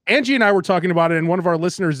mistake. Angie and I were talking about it, and one of our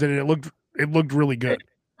listeners did it. It looked really good.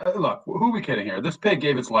 Look, who are we kidding here? This pig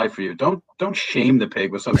gave its life for you. Don't shame the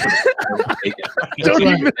pig with some sort of bacon. Don't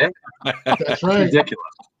even- That's right. Ridiculous.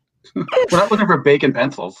 We're not looking for bacon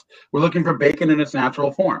pencils. We're looking for bacon in its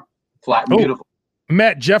natural form, flat and Oh. beautiful.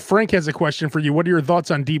 Matt, Jeff Frank has a question for you. What are your thoughts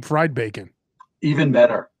on deep fried bacon? Even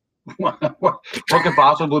better. What could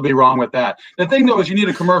possibly be wrong with that? The thing though is you need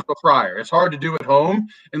a commercial fryer. It's hard to do at home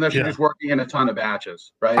unless you're Yeah. just working in a ton of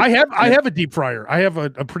batches, right? I have a deep fryer. I have a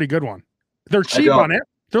pretty good one. They're cheap don't. on it.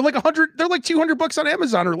 They're like $200 on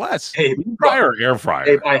Amazon or less. Hey, Fryer or air fryer?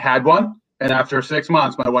 hey, I had one, and after 6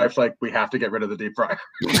 months, my wife's like, "We have to get rid of the deep fryer."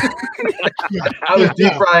 I was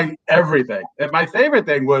deep frying everything. And my favorite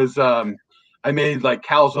thing was I made like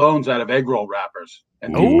calzones out of egg roll wrappers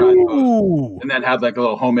and deep fried those. Ooh. And then had like a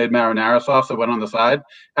little homemade marinara sauce that went on the side.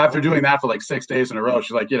 After doing that for like 6 days in a row,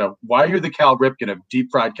 she's like, why are you the Cal Ripken of deep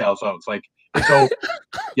fried calzones? Like, it's over.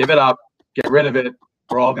 Give it up. Get rid of it.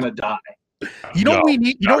 We're all gonna die. You know what we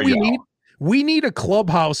need? You know what we No. need? We need a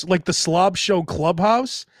clubhouse, like the SLOB Show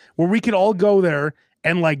clubhouse, where we could all go there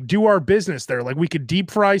and like do our business there. Like we could deep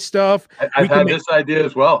fry stuff. I've had this idea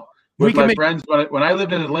as well. With my make- friends, when I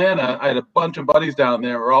lived in Atlanta, I had a bunch of buddies down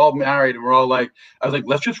there. We're all married, and we're all like, I was like,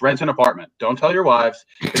 let's just rent an apartment. Don't tell your wives.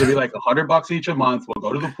 It'll be like $100 each a month. We'll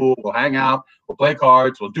go to the pool. We'll hang out. We'll play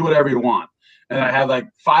cards. We'll do whatever you want. And I had like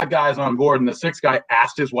 5 guys on board, and the 6th guy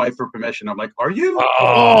asked his wife for permission. I'm like, are you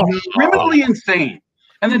criminally insane?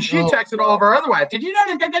 And then she texted all of our other wives. Did you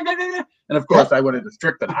know? And of course, I went into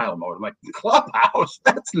strict denial mode. I'm like, clubhouse?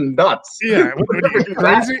 That's nuts. Yeah, Would never do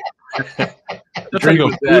crazy. that. The Drink dream of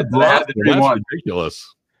was dead, food but I had the dream That's once.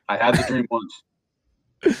 ridiculous. I had the dream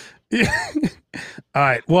once. Yeah. All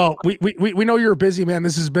right. Well, we know you're busy, man.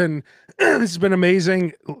 This has been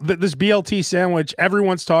amazing. This BLT sandwich,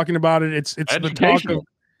 everyone's talking about it. It's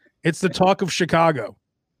the talk of Chicago.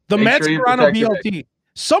 The Make Matt sure you Scarano protect your BLT.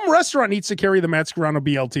 Some restaurant needs to carry the Matt Scarano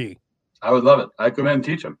BLT. I would love it. I'd come in and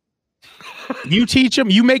teach them. You teach them.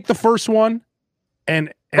 You make the first one,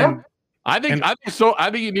 and I think so.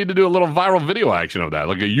 I think you need to do a little viral video action of that,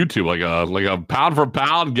 like a YouTube, like a pound for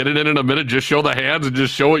pound. Get it in a minute. Just show the hands and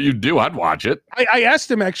just show what you do. I'd watch it. I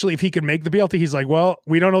asked him actually if he could make the BLT. He's like, "Well,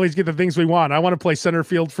 we don't always get the things we want. I want to play center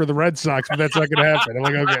field for the Red Sox, but that's not going to happen." I'm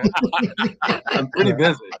like, "Okay." I'm pretty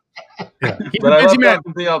busy, Yeah. He's but a I busy love man.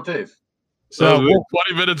 talking BLTs. So So 20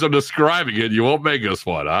 minutes of describing it. You won't make us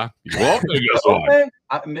one, huh? You won't make us one.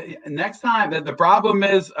 Okay. Next time, the problem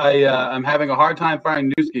is I'm having a hard time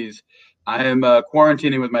finding Newski's. I am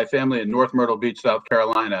quarantining with my family in North Myrtle Beach, South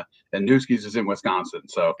Carolina, and Newski's is in Wisconsin.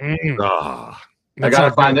 So Ah. I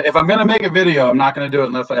gotta find it. If I'm gonna make a video, I'm not gonna do it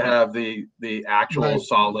unless I have the actual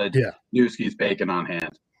solid Newski's bacon on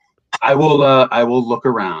hand. I will look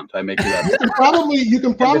around. I make that. You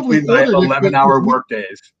can probably between my order it 11-hour work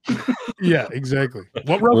days. Yeah, exactly.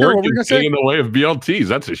 What Work were we is gonna say? getting in the way of BLTs.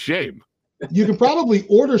 That's a shame. You can probably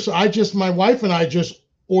order. So my wife and I just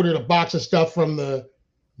ordered a box of stuff from the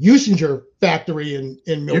Usinger factory in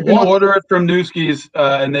Milwaukee. You can order it from Newski's,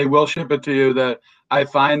 and they will ship it to you. I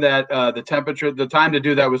find that the time to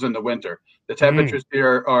do that was in the winter. The temperatures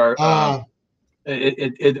here are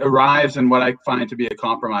it arrives in what I find to be a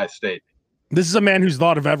compromised state. This is a man who's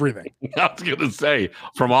thought of everything. I was gonna say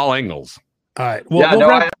from all angles. All right.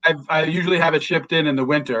 Well, I usually have it shipped in the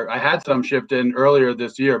winter. I had some shipped in earlier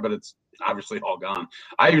this year, but it's obviously all gone.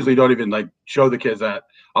 I usually don't even like show the kids that.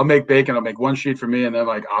 I'll make bacon. I'll make one sheet for me, and then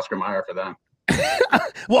like Oscar Mayer for them.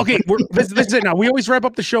 Well, okay, this is it now. We always wrap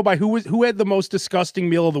up the show by who had the most disgusting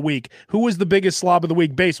meal of the week. Who was the biggest slob of the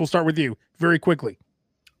week? Base, we'll start with you very quickly.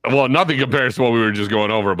 Well, nothing compares to what we were just going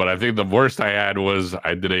over, but I think the worst I had was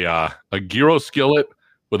I did a gyro skillet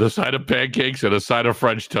with a side of pancakes and a side of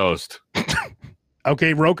French toast.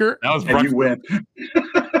 Okay, Roker. That was And you win.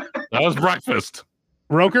 That was breakfast.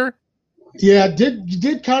 Roker. Yeah,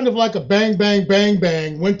 did kind of like a bang, bang, bang,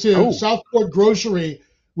 bang. Went to Southport Grocery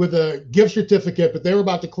with a gift certificate, but they were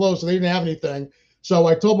about to close, so they didn't have anything. So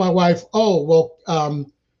I told my wife,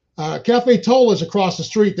 Cafe Tola's across the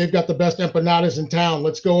street. They've got the best empanadas in town.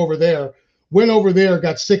 Let's go over there. Went over there,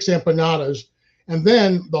 got 6 empanadas. And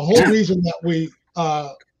then the whole reason that we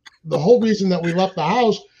left the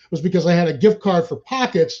house was because I had a gift card for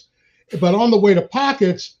Pockets. But on the way to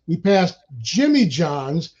Pockets, we passed Jimmy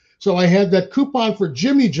John's. So I had that coupon for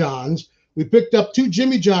Jimmy John's. We picked up 2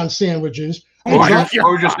 Jimmy John's sandwiches. What was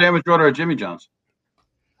your sandwich order at Jimmy John's?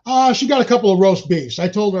 She got a couple of roast beefs. I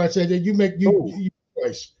told her, I said, you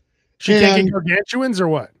choice. She can't get gargantuans or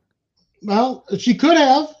what? Well, she could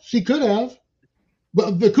have.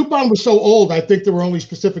 But the coupon was so old, I think there were only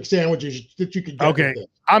specific sandwiches that you could get. Okay.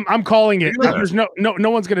 I'm calling it. There's no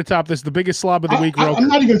one's gonna top this. The biggest slob of the week. I'm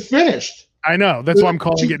not even finished. I know. That's why I'm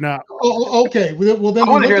calling it now. Oh, okay. Well, then I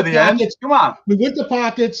want to hear the end. Come on. We went to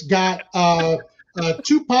Pockets, got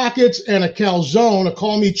 2 Pockets and a calzone, a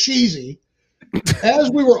Call Me Cheesy. As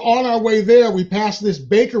we were on our way there, we passed this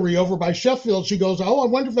bakery over by Sheffield. She goes, "Oh, I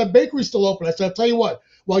wonder if that bakery's still open." I said, "I'll tell you what,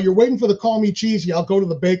 while you're waiting for the Call Me Cheesy, I'll go to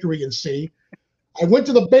the bakery and see." I went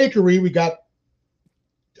to the bakery. We got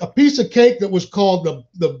a piece of cake that was called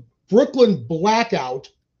the Brooklyn Blackout,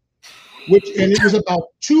 and it was about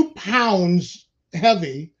 2 pounds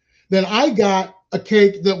heavy. Then I got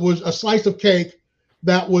a slice of cake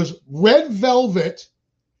that was red velvet,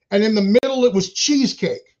 and in the middle it was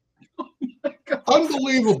cheesecake.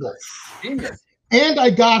 Unbelievable. And I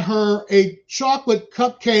got her a chocolate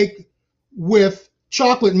cupcake with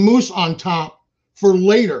chocolate mousse on top for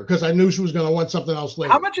later because I knew she was going to want something else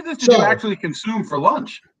later. How much of this did you actually consume for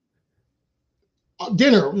lunch?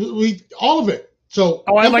 Dinner. All of it. So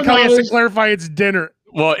I like how he has to clarify it's dinner.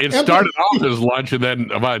 Well, it started off as lunch, and then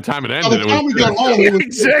by the time it ended,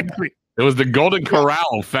 exactly. It was the Golden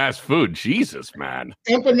Corral of fast food. Jesus, man.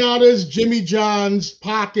 Empanadas, Jimmy John's,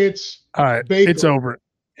 Pockets. All right, bacon. It's over.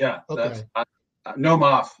 Yeah, okay. No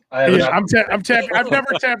moth. I'm tapped. I've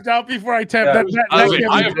never tapped out before I tapped. I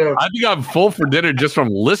think I'm full for dinner just from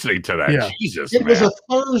listening to that. Yeah. Jesus, it was a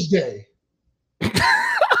Thursday.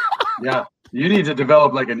 Yeah, you need to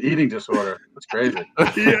develop like an eating disorder. That's crazy.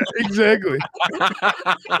 Yeah, exactly. All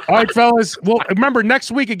right, fellas. Well, remember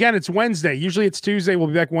next week again. It's Wednesday. Usually it's Tuesday. We'll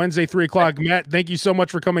be back Wednesday, 3:00. Matt, thank you so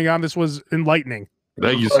much for coming on. This was enlightening.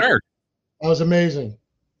 Thank you, sir. That was amazing.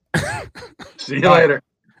 See you later.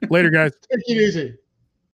 Later, guys. Take it easy.